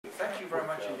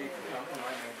much indeed for coming.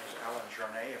 My name is Alan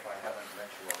Journet. If I haven't met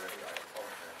you already, I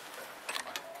apologize for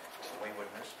my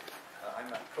waywardness. I'm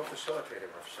a co-facilitator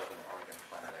of Southern Oregon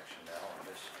Climate Action now, and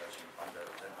this, as you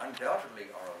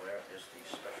undoubtedly are aware, is the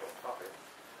special topic.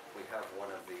 We have one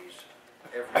of these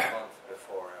every month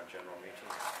before our general meeting,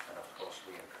 and of course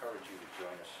we encourage you to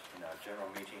join us in our general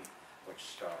meeting, which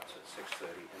starts at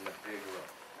 6:30 in the big room.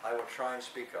 I will try and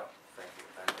speak up, thank you,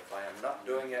 and if I am not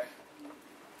doing it,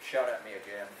 shout at me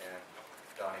again, and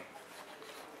Donnie,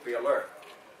 be alert.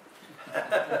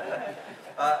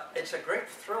 It's a great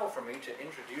thrill for me to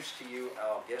introduce to you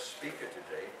our guest speaker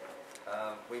today.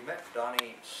 We met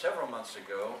Donnie several months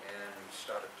ago and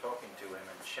started talking to him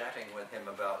and chatting with him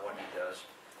about what he does,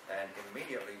 and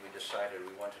immediately we decided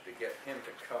we wanted to get him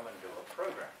to come and do a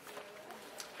program.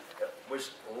 It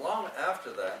was long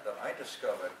after that that I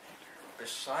discovered,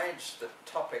 besides the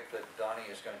topic that Donnie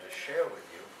is going to share with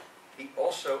you, he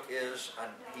also is,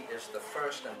 and he is the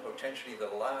first and potentially the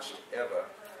last ever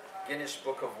Guinness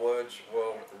Book of World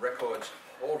Records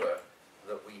holder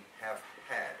that we have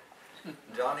had.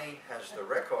 Donnie has the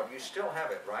record, you still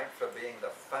have it, right, for being the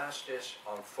fastest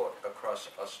on foot across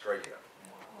Australia.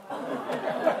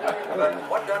 But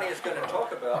what Donnie is going to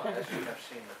talk about, as you have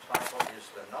seen the title, is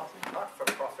the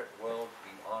not-for-profit world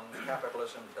beyond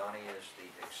capitalism. Donnie is the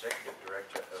executive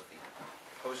director of the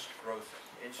Post-Growth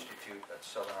Institute at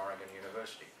Southern Oregon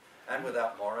University. And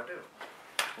without more ado.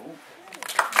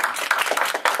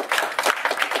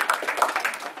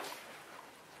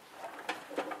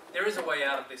 There is a way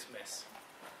out of this mess.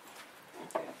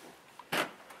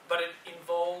 But it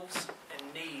involves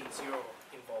and needs your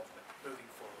involvement moving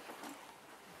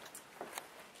forward.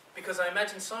 Because I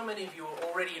imagine so many of you are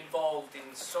already involved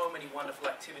in so many wonderful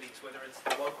activities, whether it's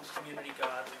the local community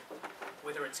garden,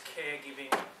 whether it's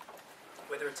caregiving,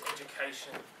 whether it's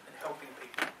education and helping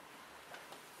people.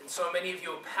 And so many of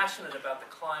you are passionate about the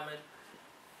climate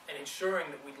and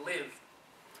ensuring that we live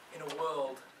in a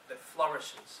world that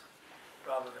flourishes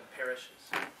rather than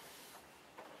perishes.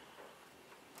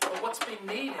 But what's been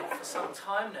needed for some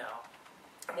time now,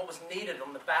 and what was needed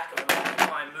on the back of an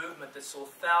Occupy movement that saw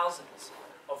thousands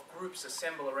of groups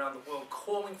assemble around the world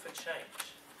calling for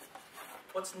change,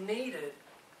 what's needed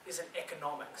is an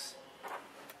economics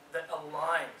that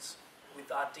aligns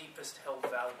with our deepest held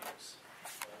values.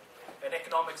 An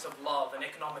economics of love, an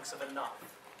economics of enough.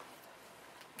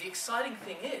 The exciting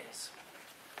thing is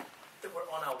that we're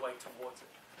on our way towards it.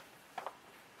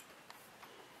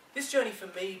 This journey for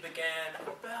me began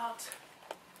about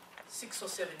 6 or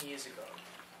 7 years ago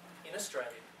in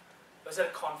Australia. I was at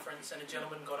a conference and a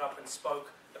gentleman got up and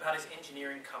spoke about his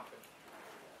engineering company.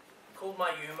 Called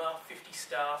Mayuma, 50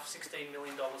 staff, $16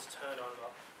 million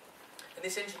turnover. And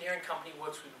this engineering company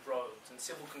works with roads and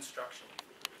civil construction.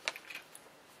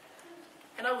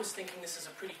 And I was thinking this is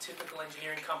a pretty typical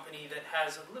engineering company that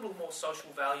has a little more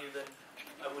social value than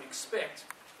I would expect,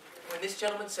 when this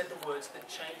gentleman said the words that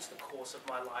changed the course of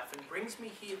my life and brings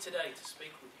me here today to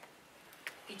speak with you.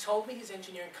 He told me his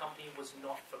engineering company was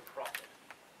not for profit.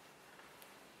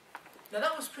 Now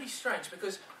that was pretty strange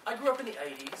because I grew up in the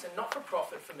 80s and not for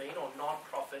profit for me, or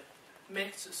non-profit,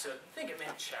 meant a certain thing. It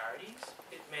meant charities,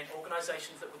 it meant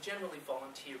organisations that were generally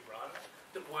volunteer run,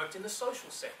 that worked in the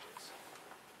social sectors.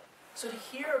 So to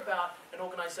hear about an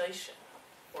organisation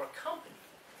or a company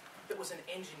that was an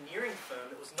engineering firm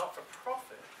that was not for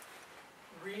profit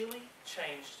really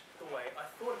changed the way I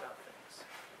thought about things.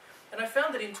 And I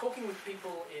found that in talking with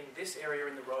people in this area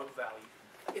in the Rogue Valley,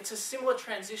 it's a similar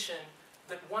transition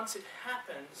that once it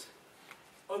happens,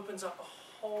 opens up a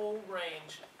whole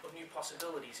range of new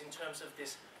possibilities in terms of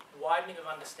this widening of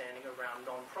understanding around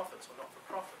non-profits or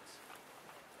not-for-profits.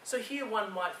 So here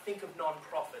one might think of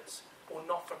non-profits or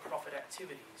not-for-profit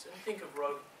activities and think of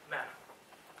Rogue Manor,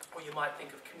 or you might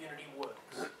think of Community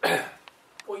Works,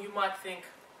 or you might think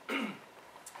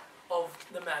of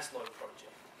the Maslow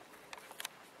Project.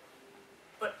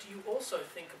 But do you also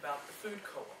think about the food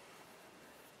co-op?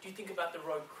 Do you think about the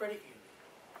Rogue Credit Union?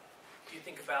 Do you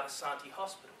think about Asante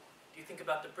Hospital? Do you think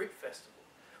about the Brit Festival?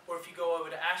 Or if you go over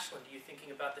to Ashland, are you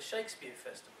thinking about the Shakespeare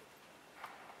Festival?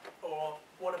 Or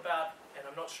what about, and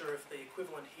I'm not sure if the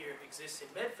equivalent here exists in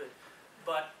Medford,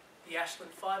 but the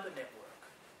Ashland Fibre Network,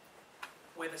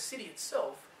 where the city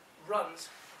itself runs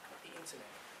the internet.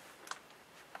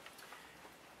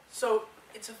 So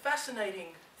it's a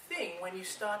fascinating thing when you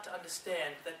start to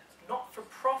understand that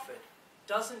not-for-profit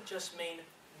doesn't just mean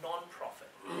non-profit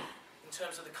in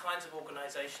terms of the kinds of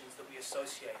organisations that we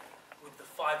associate with the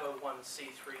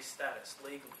 501c3 status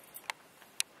legally.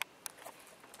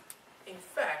 In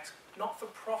fact,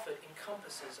 not-for-profit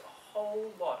encompasses a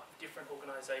whole lot of different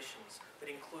organisations that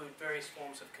include various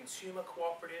forms of consumer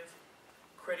cooperative,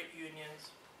 credit unions,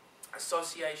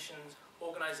 associations,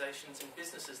 organisations and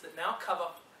businesses that now cover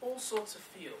all sorts of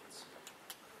fields.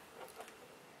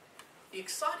 The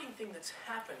exciting thing that's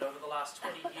happened over the last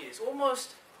 20 years,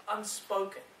 almost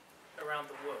unspoken around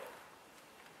the world,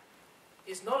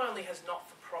 is not only has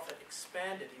not-for-profit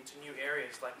expanded into new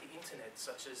areas like the internet,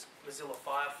 such as Mozilla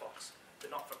Firefox, the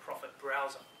not-for-profit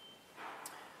browser,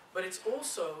 but it's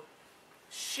also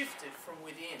shifted from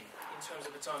within in terms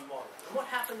of its own model. And what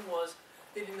happened was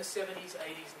that in the 70s,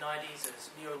 80s, 90s, as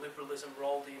neoliberalism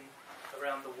rolled in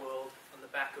around the world on the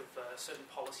back of certain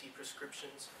policy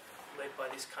prescriptions led by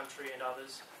this country and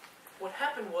others, what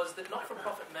happened was that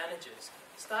not-for-profit managers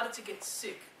started to get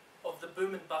sick of the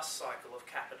boom and bust cycle of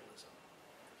capitalism.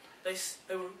 They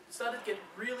started to get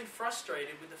really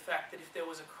frustrated with the fact that if there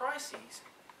was a crisis,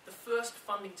 the first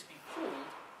funding to be pulled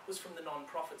was from the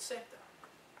non-profit sector.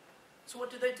 So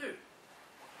what did they do?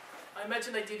 I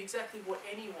imagine they did exactly what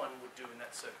anyone would do in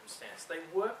that circumstance. They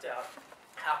worked out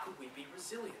how could we be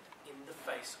resilient in the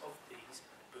face of these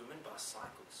boom and bust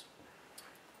cycles.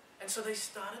 And so they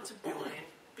started to build in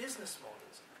business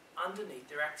models underneath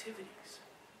their activities,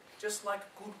 just like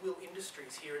Goodwill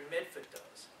Industries here in Medford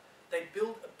does. They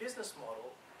build a business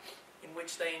model in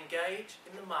which they engage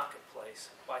in the marketplace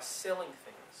by selling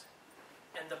things,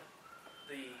 and the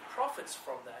profits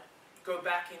from that go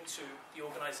back into the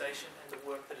organisation and the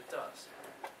work that it does,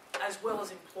 as well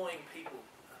as employing people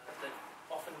that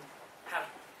often have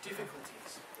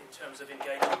difficulties in terms of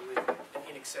engaging with an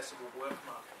inaccessible work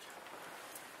market.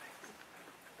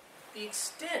 The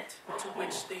extent to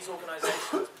which these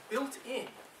organisations built in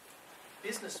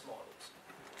business models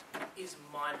is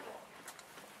mind-blowing.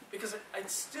 Because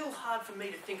it's still hard for me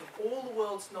to think of all the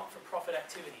world's not-for-profit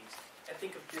activities and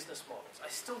think of business models. I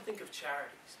still think of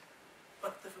charities.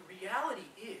 But the reality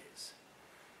is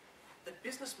that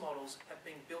business models have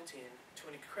been built in to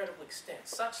an incredible extent,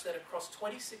 such that across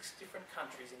 26 different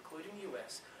countries, including the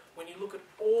US, when you look at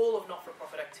all of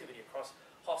not-for-profit activity across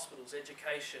hospitals,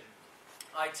 education,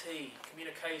 IT,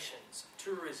 communications,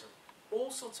 tourism,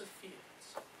 all sorts of fields,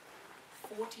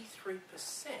 43%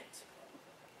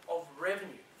 of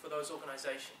revenue for those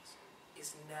organisations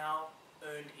is now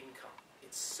earned income.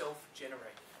 It's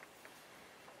self-generated.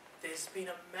 There's been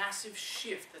a massive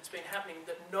shift that's been happening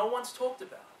that no one's talked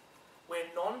about, where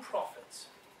non-profits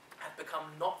have become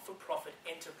not-for-profit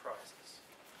enterprises,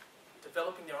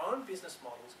 developing their own business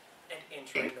models and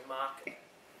entering the market.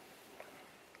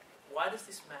 Why does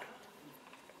this matter?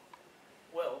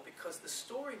 Well, because the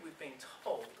story we've been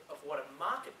told of what a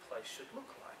marketplace should look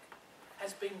like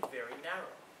has been very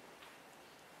narrow.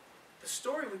 The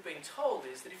story we've been told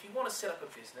is that if you want to set up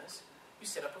a business, you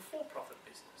set up a for-profit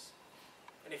business.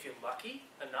 And if you're lucky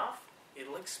enough,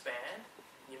 it'll expand.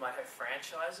 You might have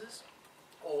franchises,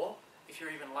 or if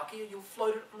you're even luckier, you'll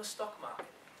float it on the stock market.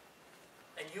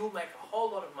 And you'll make a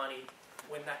whole lot of money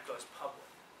when that goes public.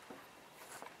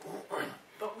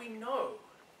 But we know,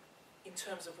 in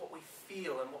terms of what we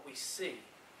feel and what we see,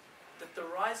 that the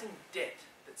rising debt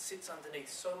that sits underneath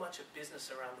so much of business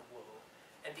around the world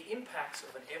and the impacts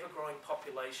of an ever-growing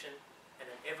population and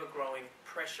an ever-growing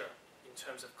pressure in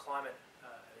terms of climate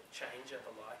change and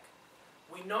the like,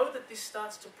 we know that this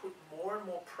starts to put more and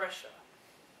more pressure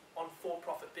on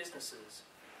for-profit businesses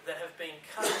that have been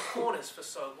cutting corners for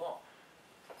so long.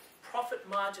 Profit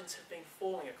margins have been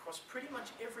falling across pretty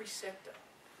much every sector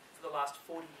for the last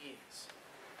 40 years.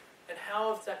 And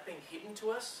how has that been hidden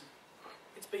to us?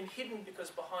 It's been hidden because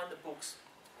behind the books,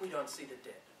 we don't see the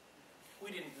debt.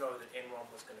 We didn't know that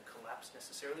Enron was going to collapse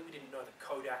necessarily. We didn't know that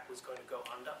Kodak was going to go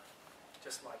under,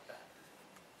 just like that.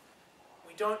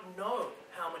 We don't know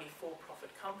how many for-profit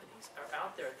companies are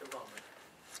out there at the moment,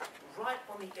 right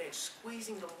on the edge,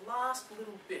 squeezing the last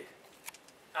little bit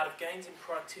out of gains in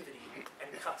productivity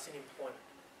and cuts in employment.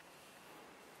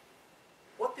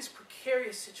 What this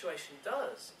precarious situation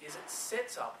does is it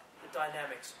sets up the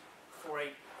dynamics for a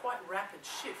quite rapid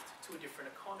shift to a different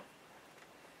economy.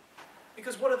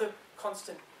 Because what are the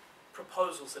constant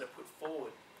proposals that are put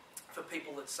forward for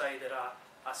people that say that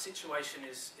our situation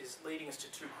is leading us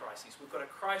to two crises? We've got a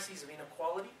crisis of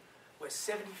inequality, where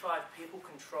 75 people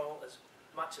control as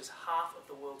much as half of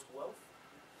the world's wealth,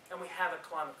 and we have a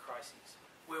climate crisis,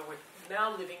 where we're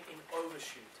now living in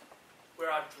overshoot,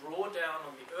 where our drawdown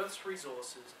on the Earth's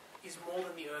resources is more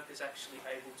than the Earth is actually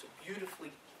able to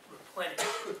beautifully replenish.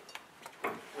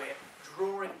 We're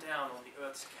drawing down on the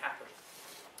Earth's capital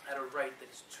at a rate that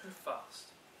is too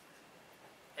fast.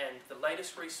 And the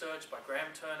latest research by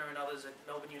Graham Turner and others at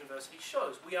Melbourne University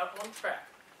shows we are on track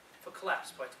for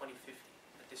collapse by 2050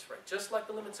 at this rate, just like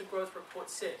the Limits of Growth report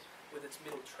said with its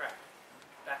middle track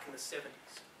back in the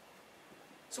 70s.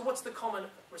 So what's the common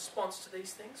response to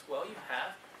these things? Well, you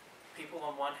have people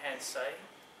on one hand say,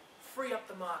 free up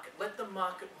the market, let the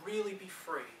market really be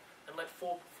free, and let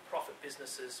for-profit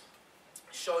businesses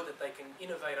show that they can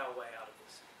innovate our way out of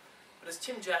this. But as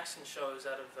Tim Jackson shows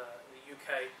out of the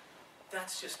UK,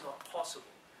 that's just not possible.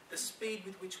 The speed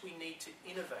with which we need to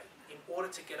innovate in order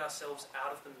to get ourselves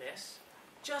out of the mess,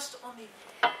 just on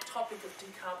the topic of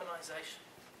decarbonisation,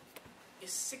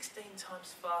 is 16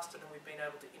 times faster than we've been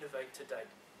able to innovate to date.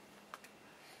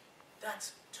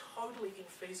 That's totally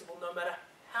infeasible no matter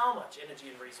how much energy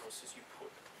and resources you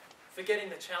put. Forgetting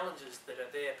the challenges that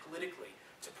are there politically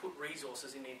to put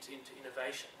resources into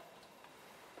innovation.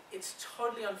 It's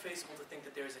totally unfeasible to think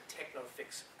that there is a techno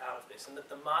fix out of this and that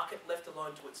the market, left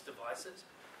alone to its devices,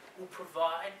 will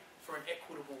provide for an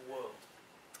equitable world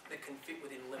that can fit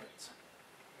within limits.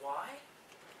 Why?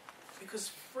 Because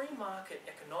free market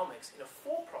economics, in a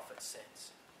for-profit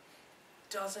sense,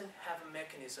 doesn't have a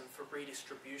mechanism for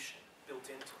redistribution built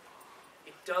into it.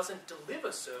 It doesn't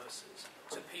deliver services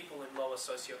to people in lower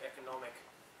socioeconomic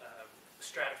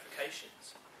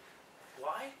stratifications.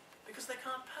 Why? Because they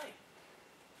can't pay.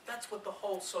 That's what the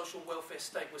whole social welfare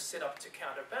state was set up to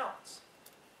counterbalance.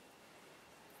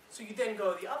 So you then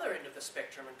go to the other end of the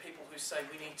spectrum and people who say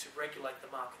we need to regulate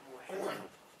the market more heavily.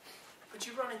 But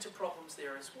you run into problems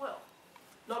there as well.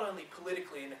 Not only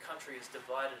politically in a country as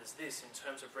divided as this in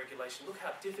terms of regulation, look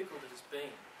how difficult it has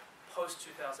been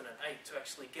post-2008 to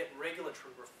actually get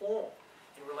regulatory reform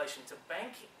in relation to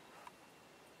banking.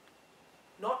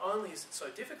 Not only is it so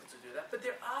difficult to do that, but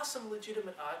there are some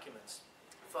legitimate arguments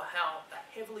for how a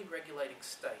heavily regulating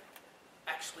state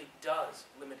actually does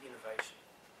limit innovation.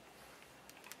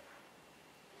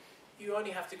 You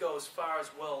only have to go as far as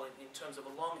well in terms of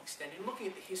a long extent in looking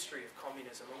at the history of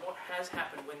communism and what has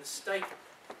happened when the state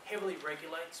heavily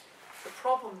regulates. The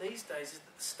problem these days is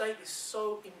that the state is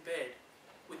so in bed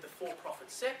with the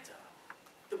for-profit sector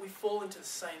that we fall into the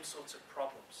same sorts of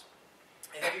problems.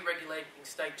 A heavy regulating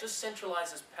state just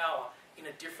centralizes power in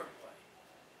a different way.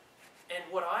 And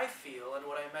what I feel, and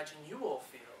what I imagine you all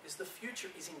feel, is the future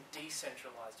is in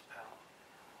decentralized power.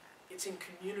 It's in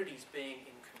communities being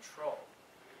in control.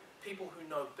 People who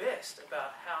know best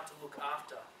about how to look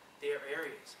after their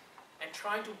areas and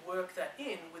trying to work that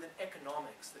in with an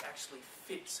economics that actually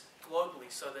fits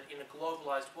globally so that in a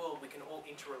globalized world we can all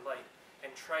interrelate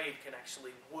and trade can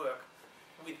actually work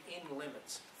within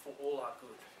limits for all our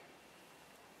good.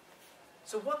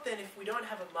 So what then if we don't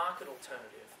have a market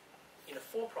alternative in a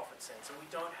for-profit sense and we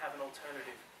don't have an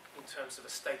alternative in terms of a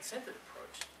state-centered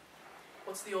approach?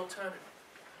 What's the alternative?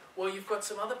 Well, you've got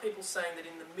some other people saying that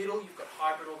in the middle you've got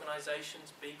hybrid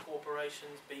organisations, B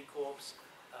corporations, B corps,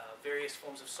 various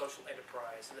forms of social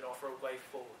enterprise that offer a way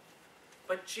forward.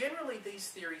 But generally these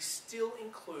theories still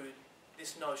include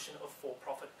this notion of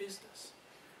for-profit business,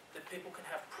 that people can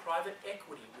have private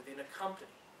equity within a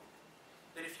company,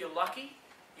 that if you're lucky,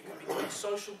 you can be doing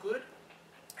social good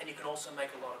and you can also make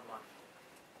a lot of money.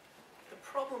 The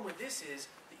problem with this is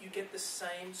that you get the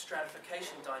same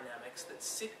stratification dynamics that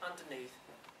sit underneath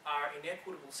our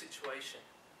inequitable situation,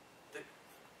 that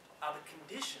are the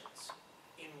conditions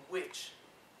in which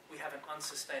we have an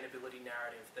unsustainability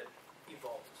narrative that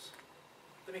evolves.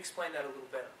 Let me explain that a little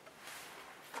better.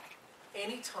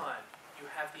 Anytime you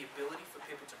have the ability for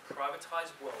people to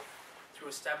privatize wealth through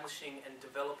establishing and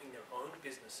developing their own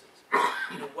businesses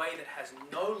in a way that has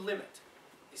no limit,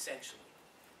 essentially,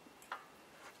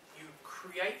 you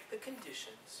create the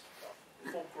conditions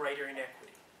for greater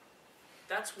inequity.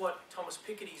 That's what Thomas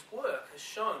Piketty's work has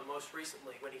shown most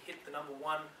recently when he hit the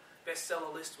 #1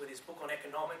 bestseller list with his book on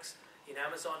economics in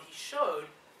Amazon. He showed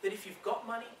that if you've got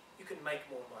money, you can make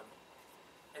more money.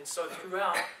 And so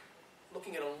throughout,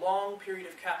 looking at a long period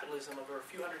of capitalism over a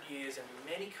few hundred years in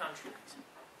many countries,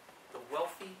 the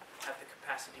wealthy have the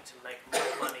capacity to make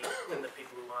more money than the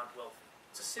people who aren't wealthy.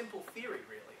 It's a simple theory,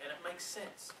 really, and it makes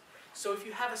sense. So if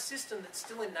you have a system that's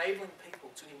still enabling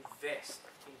people to invest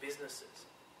in businesses,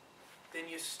 then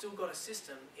you've still got a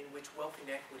system in which wealth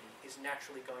inequity is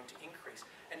naturally going to increase.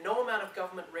 And no amount of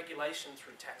government regulation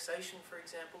through taxation, for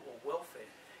example, or welfare,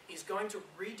 is going to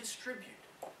redistribute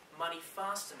money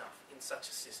fast enough in such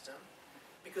a system,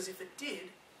 because if it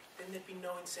did, then there'd be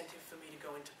no incentive for me to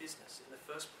go into business in the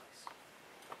first place.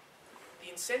 The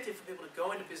incentive for people to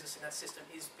go into business in that system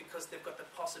is because they've got the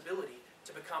possibility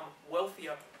to become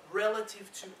wealthier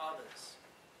relative to others.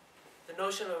 The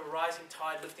notion of a rising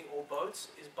tide lifting all boats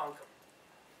is bunkum.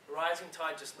 A rising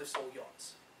tide just lifts all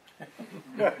yachts.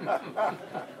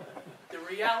 The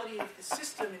reality of the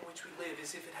system in which we live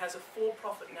is if it has a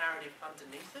for-profit narrative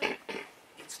underneath it,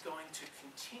 it's going to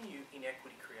continue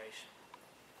inequity creation.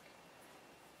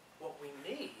 What we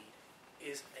need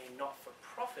is a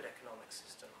not-for-profit economic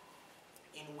system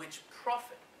in which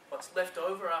profit, what's left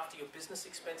over after your business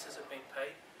expenses have been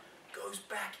paid, goes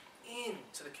back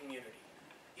into the community,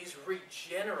 is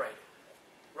regenerated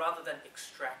rather than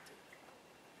extracted.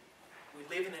 We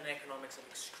live in an economics of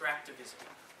extractivism,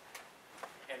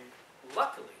 and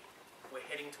luckily we're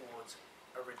heading towards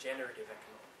a regenerative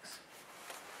economics.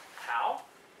 How?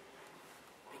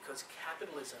 Because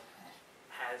capitalism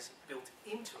has built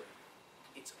into it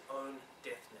its own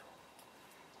death knell.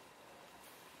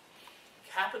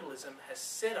 Capitalism has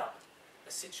set up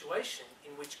a situation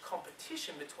in which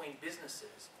competition between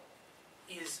businesses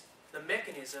is the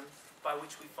mechanism by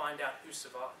which we find out who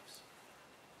survives.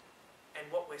 And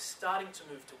what we're starting to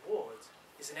move towards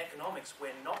is an economics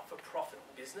where not-for-profit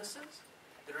businesses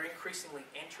that are increasingly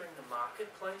entering the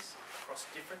marketplace across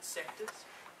different sectors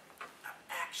are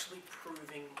actually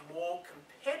proving more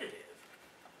competitive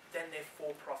than their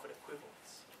for-profit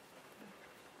equivalents.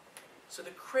 So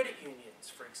the credit unions,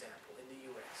 for example, in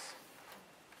the US,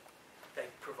 they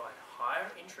provide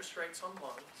higher interest rates on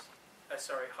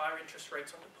higher interest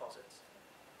rates on deposits,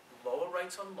 lower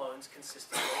rates on loans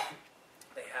consistently.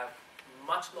 They have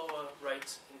much lower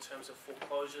rates in terms of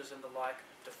foreclosures and the like,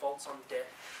 defaults on debt.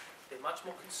 They're much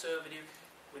more conservative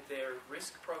with their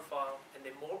risk profile, and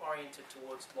they're more oriented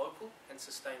towards local and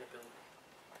sustainability.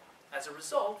 As a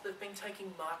result, they've been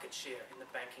taking market share in the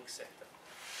banking sector,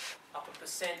 up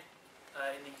 1%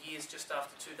 in the years just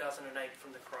after 2008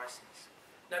 from the crisis.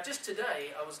 Now, just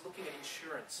today, I was looking at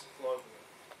insurance globally.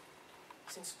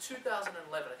 Since 2011,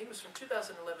 I think it was from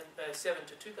 2007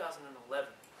 to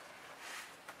 2011,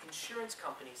 insurance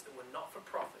companies that were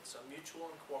not-for-profit, so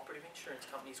mutual and cooperative insurance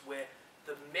companies where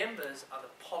the members are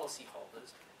the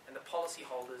policyholders and the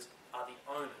policyholders are the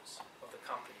owners of the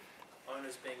company.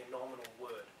 Owners being a nominal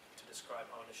word to describe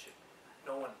ownership.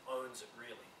 No one owns it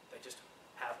really. They just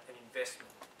have an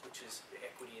investment, which is the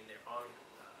equity in their own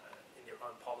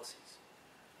policies.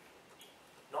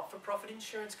 Not-for-profit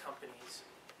insurance companies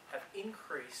have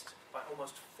increased by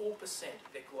almost 4%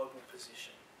 their global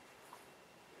position.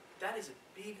 That is a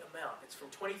big amount. It's from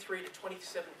 23 to 27%.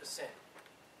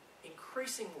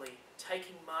 Increasingly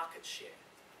taking market share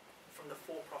from the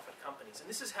for-profit companies. And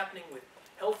this is happening with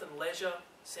health and leisure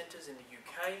centres in the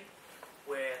UK,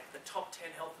 where the top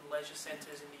 10 health and leisure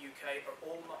centres in the UK are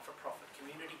all not-for-profit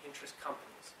community interest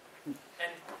companies.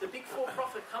 And the big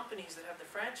for-profit companies that have the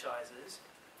franchises,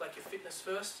 like your Fitness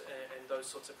First and those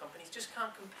sorts of companies, just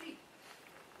can't compete.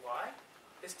 Why?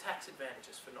 There's tax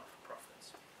advantages for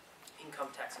not-for-profits.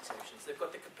 Income tax exemptions. They've got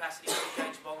the capacity to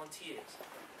engage volunteers.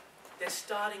 They're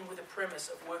starting with a premise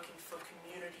of working for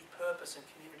community purpose and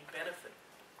community benefit,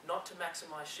 not to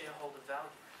maximise shareholder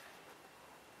value.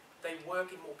 They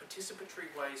work in more participatory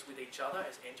ways with each other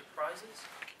as enterprises.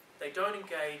 They don't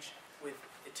engage with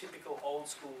the typical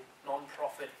old-school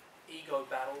non-profit ego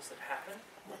battles that happen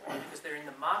because they're in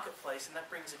the marketplace, and that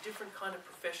brings a different kind of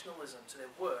professionalism to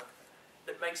their work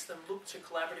that makes them look to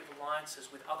collaborative alliances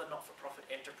with other not-for-profit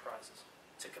enterprises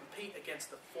to compete against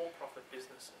the for-profit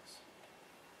businesses.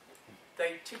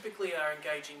 They typically are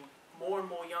engaging more and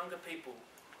more younger people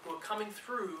who are coming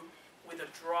through with a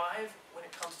drive when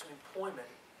it comes to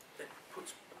employment that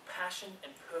puts passion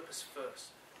and purpose first.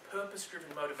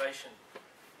 Purpose-driven motivation,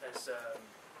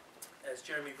 as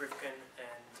Jeremy Rifkin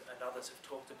and others have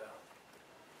talked about.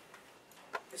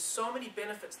 There's so many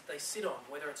benefits that they sit on,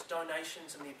 whether it's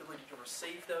donations and the ability to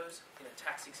receive those in a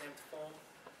tax-exempt form,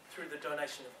 through the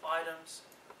donation of items,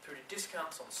 through to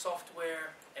discounts on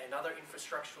software and other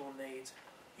infrastructural needs.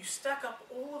 You stack up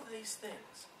all of these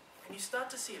things and you start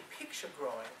to see a picture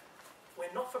growing where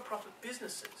not-for-profit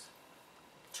businesses,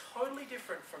 totally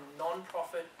different from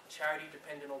non-profit,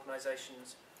 charity-dependent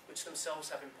organisations which themselves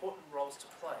have important roles to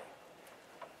play,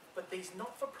 but these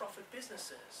not-for-profit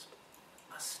businesses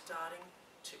are starting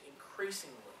to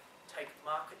increasingly take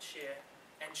market share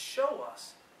and show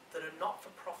us that a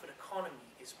not-for-profit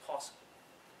economy is possible.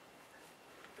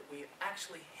 That we are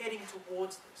actually heading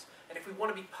towards this. And if we want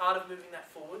to be part of moving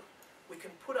that forward, we can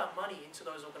put our money into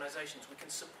those organisations. We can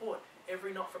support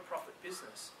every not-for-profit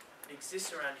business that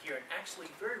exists around here and actually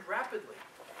very rapidly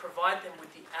provide them with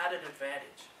the added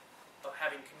advantage of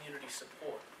having community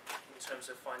support in terms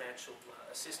of financial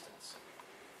assistance.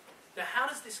 Now, how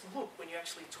does this look when you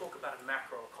actually talk about a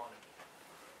macro economy?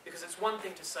 Because it's one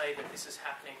thing to say that this is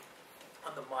happening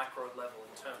on the micro level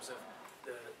in terms of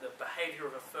the behaviour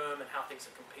of a firm and how things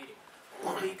are competing.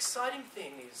 The exciting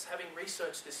thing is, having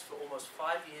researched this for almost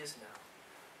 5 years now,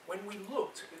 when we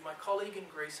looked, with my colleague in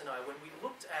Greece and I, when we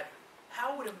looked at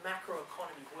how would a macro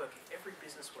economy work if every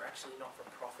business were actually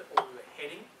not-for-profit, or we were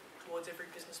heading towards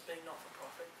every business being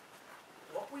not-for-profit,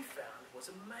 what we found was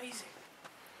amazing.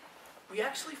 we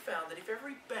actually found that if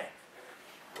every bank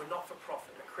were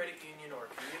not-for-profit, a credit union or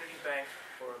a community bank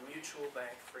or a mutual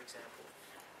bank, for example,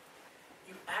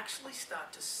 you actually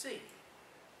start to see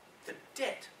the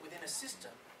debt within a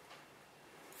system,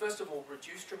 first of all,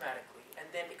 reduce dramatically, and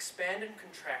then expand and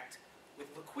contract with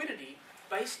liquidity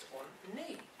based on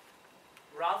need,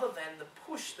 rather than the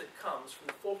push that comes from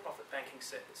the for-profit banking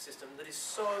system that is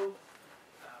so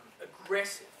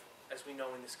aggressive, as we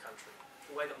know in this country,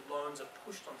 the way that loans are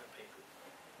pushed onto people.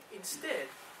 Instead,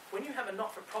 when you have a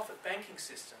not-for-profit banking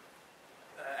system,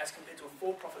 as compared to a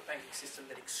for-profit banking system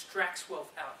that extracts wealth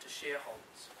out to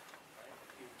shareholders, right?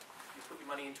 You put your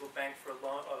money into a bank for a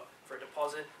loan, or for a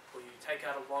deposit, or you take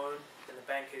out a loan, and the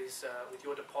bank is, with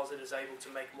your deposit, is able to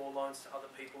make more loans to other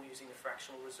people using a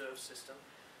fractional reserve system.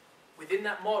 Within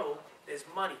that model, there's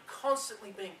money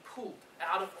constantly being pulled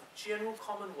out of the general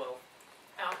commonwealth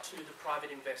out to the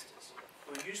private investors,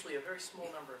 who are usually a very small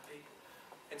number of people.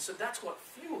 And so that's what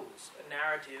fuels a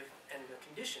narrative and the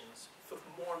conditions for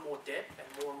more and more debt and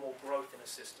more growth in a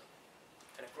system.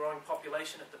 And a growing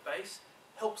population at the base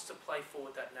helps to play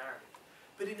forward that narrative.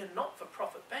 But in a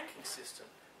not-for-profit banking system,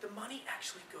 the money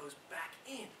actually goes back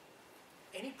in.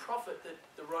 Any profit that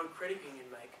the road credit union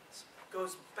makes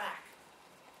goes back,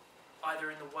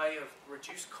 either in the way of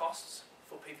reduced costs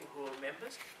for people who are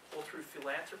members or through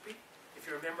philanthropy. If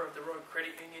you're a member of the road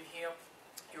credit union here,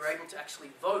 you're able to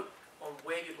actually vote on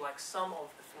where you'd like some of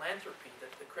the philanthropy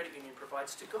that the credit union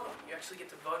provides to go. You actually get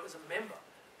to vote as a member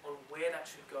on where that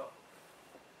should go.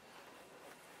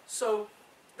 So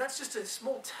that's just a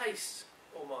small taste,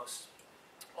 almost,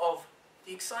 of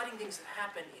the exciting things that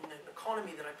happen in an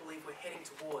economy that I believe we're heading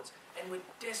towards, and we're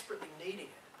desperately needing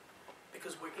it,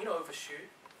 because we're in overshoot.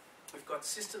 We've got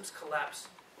systems collapse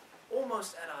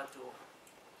almost at our door.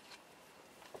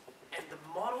 And the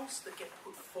models that get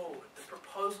put forward, the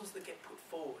proposals that get put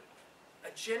forward,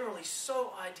 are generally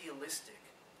so idealistic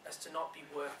as to not be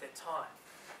worth their time.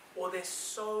 Or they're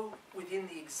so within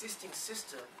the existing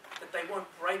system that they won't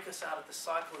break us out of the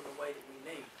cycle in the way that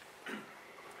we need.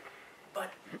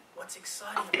 But what's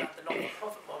exciting about the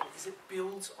not-for-profit model is it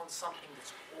builds on something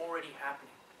that's already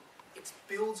happening. It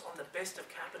builds on the best of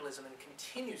capitalism and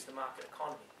continues the market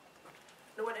economy.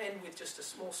 And I want to end with just a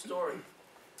small story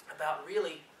about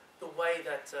really the way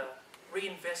that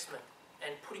reinvestment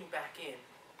and putting back in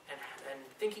and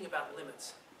thinking about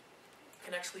limits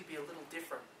can actually be a little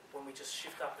different when we just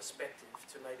shift our perspective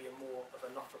to maybe a more of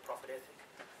a not-for-profit ethic.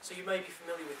 So you may be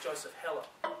familiar with Joseph Heller,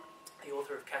 the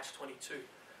author of Catch-22.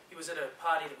 He was at a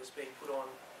party that was being put on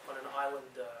an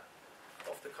island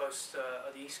off the coast,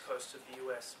 the east coast of the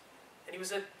US. And he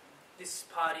was at this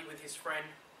party with his friend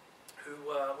who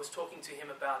was talking to him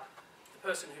about the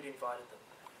person who'd invited them,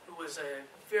 who was a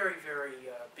very, very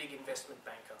big investment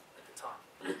banker at the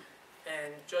time.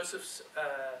 And Joseph's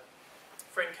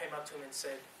friend came up to him and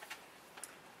said,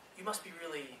 "You must be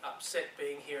really upset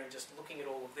being here and just looking at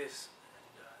all of this."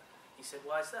 And he said,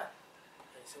 "Why is that?"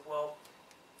 And he said, "Well,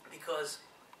 because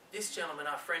this gentleman,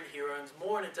 our friend here, earns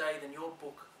more in a day than your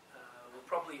book will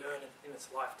probably earn in its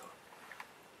lifetime."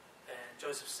 And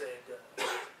Joseph said,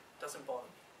 "Doesn't bother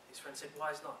me." His friend said,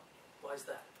 "Why is not? Why is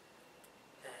that?"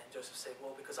 And Joseph said,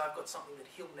 "Well, because I've got something that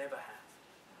he'll never have.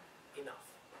 Enough."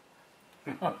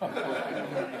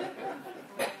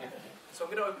 So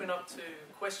I'm going to open up to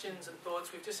questions and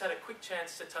thoughts. We've just had a quick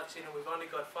chance to touch in, and we've only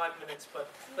got 5 minutes, but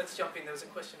let's jump in. There was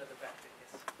a question at the back there.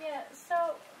 Yes. Yeah,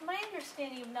 so my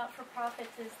understanding of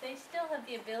not-for-profits is they still have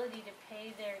the ability to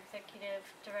pay their executive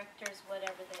directors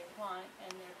whatever they want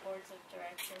and their boards of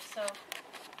directors. So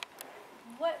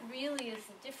what really is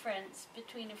the difference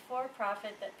between a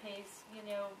for-profit that pays,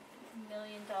 $1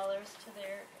 million to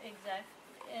their exec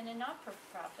and a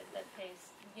not-for-profit that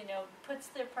pays, puts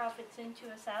their profits into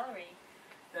a salary?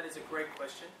 That is a great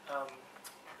question. A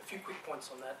few quick points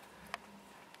on that.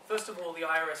 First of all, the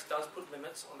IRS does put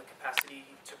limits on the capacity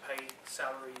to pay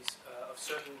salaries of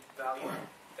certain value.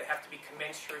 They have to be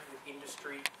commensurate with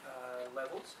industry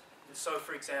levels. And so,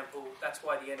 for example, that's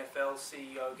why the NFL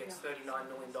CEO gets $39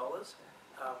 million.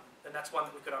 And that's one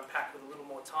that we could unpack with a little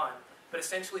more time. But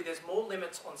essentially, there's more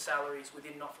limits on salaries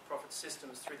within not-for-profit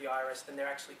systems through the IRS than there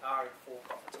actually are in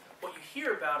for-profits. What you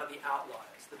hear about are the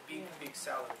outliers, the big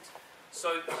salaries.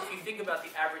 So if you think about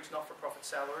the average not-for-profit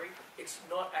salary, it's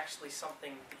not actually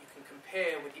something that you can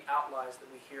compare with the outliers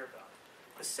that we hear about.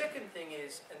 The second thing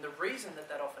is, and the reason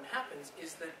that often happens,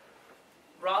 is that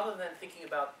rather than thinking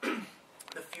about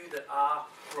the few that are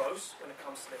gross when it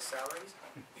comes to their salaries,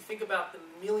 you think about the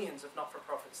millions of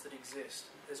not-for-profits that exist.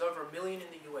 There's over 1 million in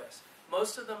the US.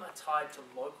 Most of them are tied to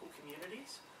local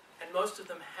communities, and most of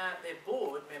them have their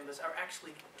board members are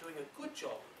actually doing a good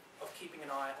job of keeping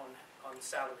an eye on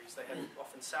salaries. They have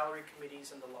often salary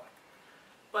committees and the like.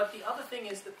 But the other thing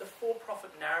is that the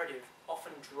for-profit narrative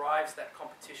often drives that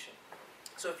competition.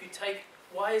 So if you take,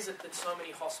 why is it that so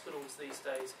many hospitals these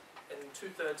days, and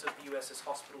 2/3 of the US's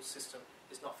hospital system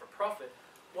is not-for-profit,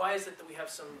 why is it that we have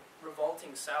some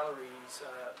revolting salaries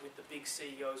with the big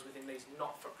CEOs within these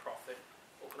not-for-profit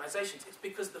organisations? It's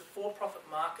because the for-profit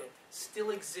market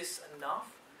still exists enough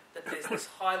that there's this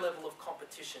high level of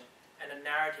competition and a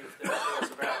narrative that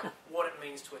revolves around what it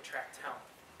means to attract talent.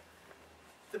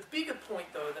 The bigger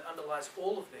point, though, that underlies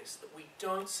all of this that we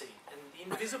don't see, and the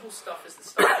invisible stuff is the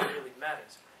stuff that really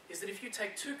matters, is that if you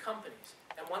take two companies,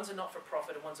 and one's a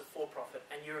not-for-profit and one's a for-profit,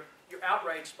 and you're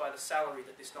outraged by the salary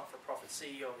that this not-for-profit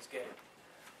CEO is getting,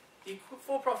 the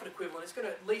for-profit equivalent is going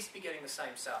to at least be getting the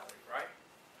same salary, right?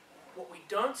 What we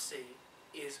don't see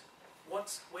is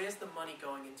where's the money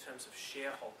going in terms of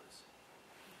shareholders.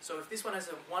 So if this one has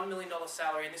a $1 million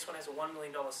salary and this one has a $1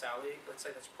 million salary, let's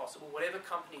say that's possible, whatever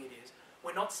company it is,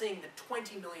 we're not seeing the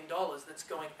 $20 million that's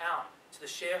going out to the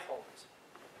shareholders.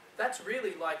 That's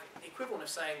really like the equivalent of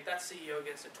saying that CEO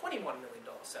gets a $21 million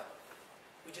salary.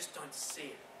 We just don't see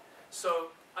it.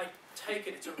 So I take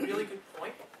it, it's a really good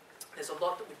point. There's a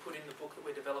lot that we put in the book that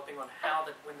we're developing on how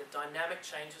that when the dynamic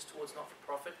changes towards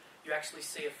not-for-profit, you actually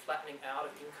see a flattening out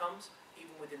of incomes,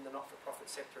 even within the not-for-profit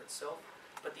sector itself.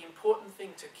 But the important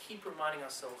thing to keep reminding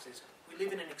ourselves is we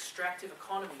live in an extractive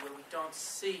economy where we don't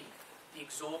see the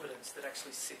exorbitance that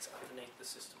actually sits underneath the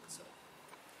system itself.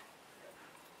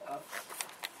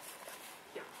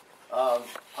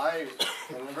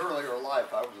 In an earlier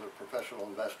life, I was a professional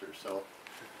investor, so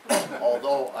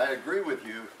although I agree with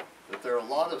you that there are a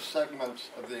lot of segments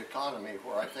of the economy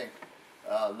where I think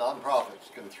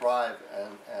nonprofits can thrive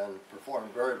and perform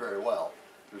very, very well,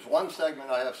 there's one segment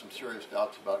I have some serious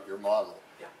doubts about your model,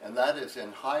 and that is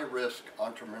in high-risk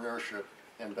entrepreneurship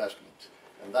investments.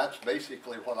 And that's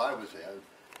basically what I was in,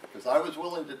 because I was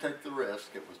willing to take the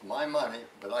risk. It was my money,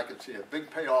 but I could see a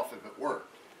big payoff if it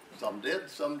worked. Some did,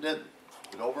 some didn't.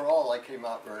 But overall, I came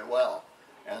out very well.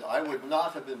 And I would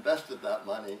not have invested that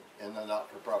money in the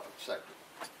not-for-profit sector.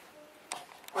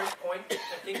 Great point.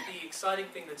 I think the exciting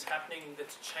thing that's happening,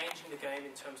 that's changing the game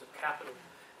in terms of capital,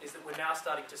 is that we're now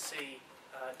starting to see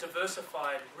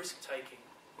diversified risk-taking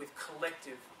with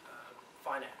collective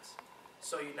finance.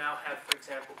 So you now have, for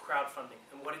example, crowdfunding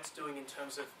and what it's doing in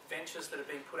terms of ventures that are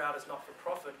being put out as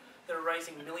not-for-profit that are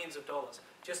raising millions of dollars.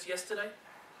 Just yesterday,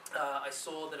 I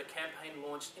saw that a campaign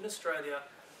launched in Australia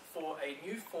for a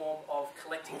new form of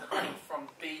collecting honey from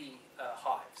bee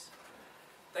hives.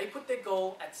 They put their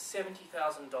goal at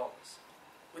 $70,000.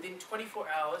 Within 24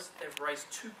 hours, they've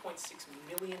raised $2.6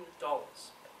 million.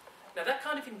 Now, that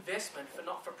kind of investment for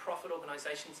not-for-profit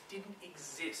organisations didn't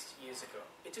exist years ago.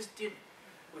 It just didn't.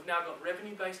 We've now got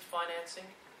revenue-based financing.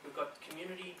 We've got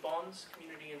community bonds,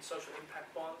 community and social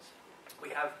impact bonds. We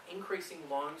have increasing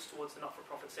loans towards the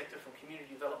not-for-profit sector from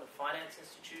community development finance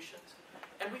institutions.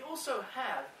 And we also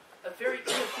have a very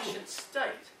inefficient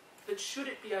state that, should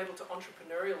it be able to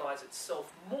entrepreneurialise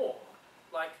itself more,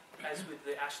 like as with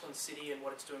the Ashland City and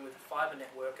what it's doing with the fibre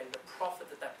network and the profit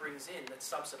that that brings in that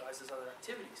subsidises other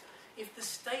activities, if the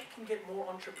state can get more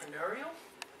entrepreneurial,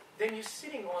 then you're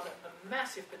sitting on a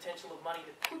massive potential of money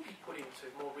that could be put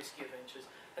into more riskier ventures.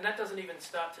 And that doesn't even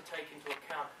start to take into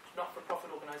account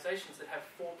not-for-profit organisations that have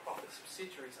for-profit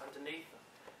subsidiaries underneath them,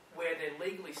 where they're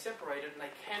legally separated and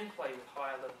they can play with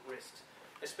higher level risks,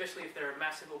 especially if they're a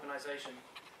massive organisation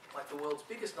like the world's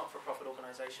biggest not-for-profit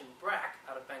organisation, BRAC,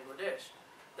 out of Bangladesh,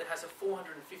 that has a $450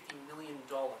 million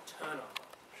turnover.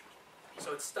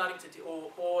 So it's starting to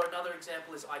or another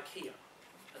example is IKEA,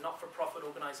 a not-for-profit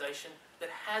organisation that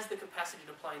has the capacity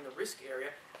to play in the risk area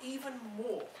even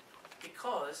more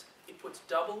because it puts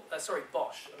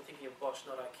Bosch. I'm thinking of Bosch,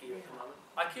 not IKEA at the moment.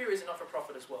 IKEA is a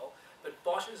not-for-profit as well, but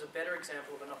Bosch is a better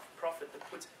example of a not-for-profit that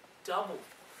puts double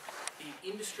the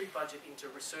industry budget into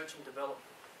research and development.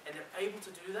 And they're able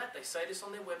to do that. They say this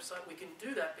on their website. We can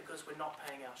do that because we're not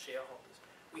paying our shareholders.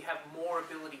 We have more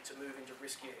ability to move into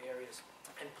riskier areas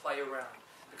and play around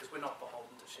because we're not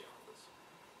beholden to shareholders.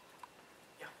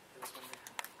 Yeah, there was one there.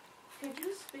 Could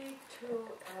you speak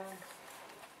to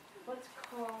what's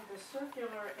called the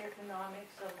circular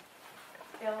economics of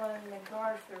Ellen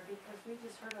MacArthur? Because we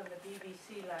just heard on the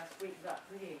BBC last week, got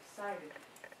pretty excited.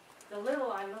 The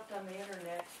little I looked on the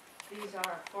internet, these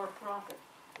are for-profit.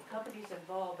 The company's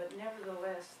involved, but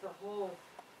nevertheless,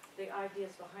 the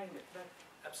ideas behind it. But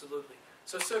absolutely.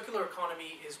 So circular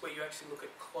economy is where you actually look at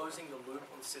closing the loop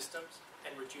on systems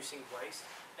and reducing waste.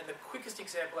 And the quickest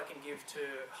example I can give to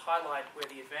highlight where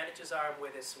the advantages are and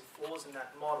where there's some flaws in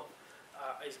that model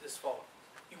is as follows.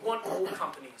 You want all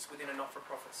companies within a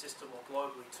not-for-profit system or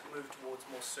globally to move towards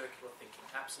more circular thinking,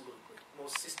 absolutely. More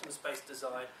systems-based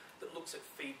design that looks at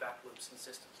feedback loops and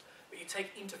systems. But you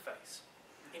take Interface.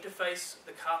 Interface,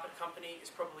 the carpet company, is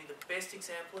probably the best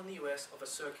example in the US of a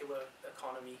circular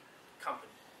economy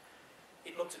company.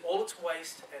 It looked at all its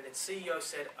waste, and its CEO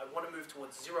said, I want to move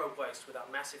towards zero waste without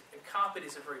massive... And carpet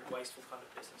is a very wasteful kind of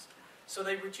business. So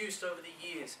they reduced over the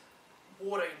years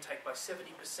water intake by 70%.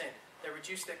 They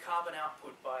reduced their carbon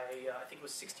output by, I think it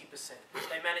was 60%.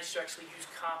 They managed to actually use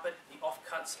carpet, the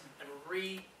offcuts, and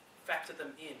refactor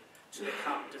them in to their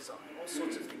carpet design. All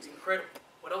sorts of things. Incredible.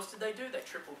 What else did they do? They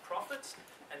tripled profits,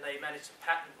 and they managed to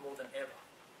patent more than ever.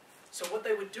 So what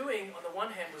they were doing, on the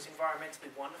one hand, was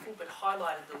environmentally wonderful, but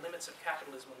highlighted the limits of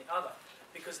capitalism on the other,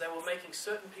 because they were making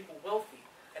certain people wealthy,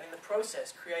 and in the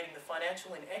process, creating the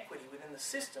financial inequity within the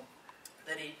system,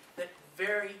 that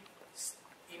very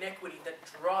inequity that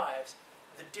drives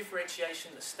the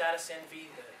differentiation, the status envy,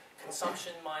 the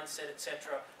consumption mindset,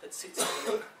 etc., that sits in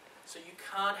the middle. So you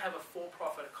can't have a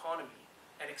for-profit economy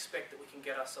and expect that we can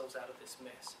get ourselves out of this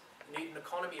mess. You need an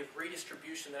economy of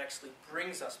redistribution that actually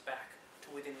brings us back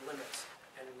to within limits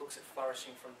and looks at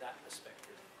flourishing from that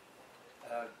perspective.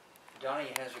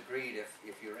 Donnie has agreed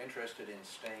if you're interested in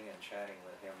staying and chatting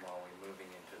with him while we're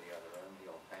moving into the other room,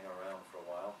 he'll hang around for a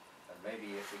while, and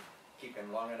maybe if we keep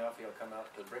him long enough, he'll come out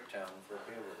to Bricktown for a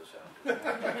beer with us after.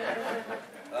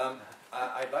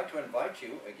 I'd like to invite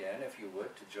you again, if you would,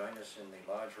 to join us in the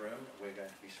large room. We're going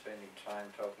to be spending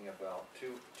time talking about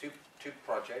two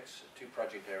projects, two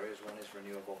project areas. One is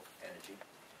renewable energy,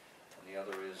 and the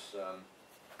other is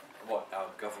what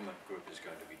our government group is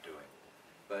going to be doing.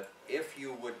 But if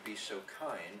you would be so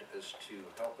kind as to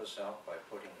help us out by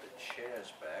putting the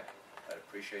chairs back, I'd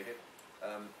appreciate it.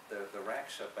 The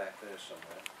racks are back there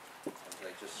somewhere, and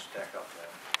they just stack up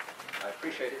there. I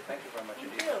appreciate it. Thank you very much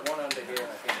indeed. There's one under here, and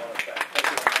I think one is back. Thank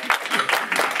you very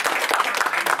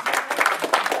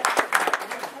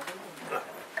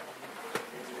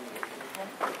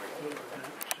much.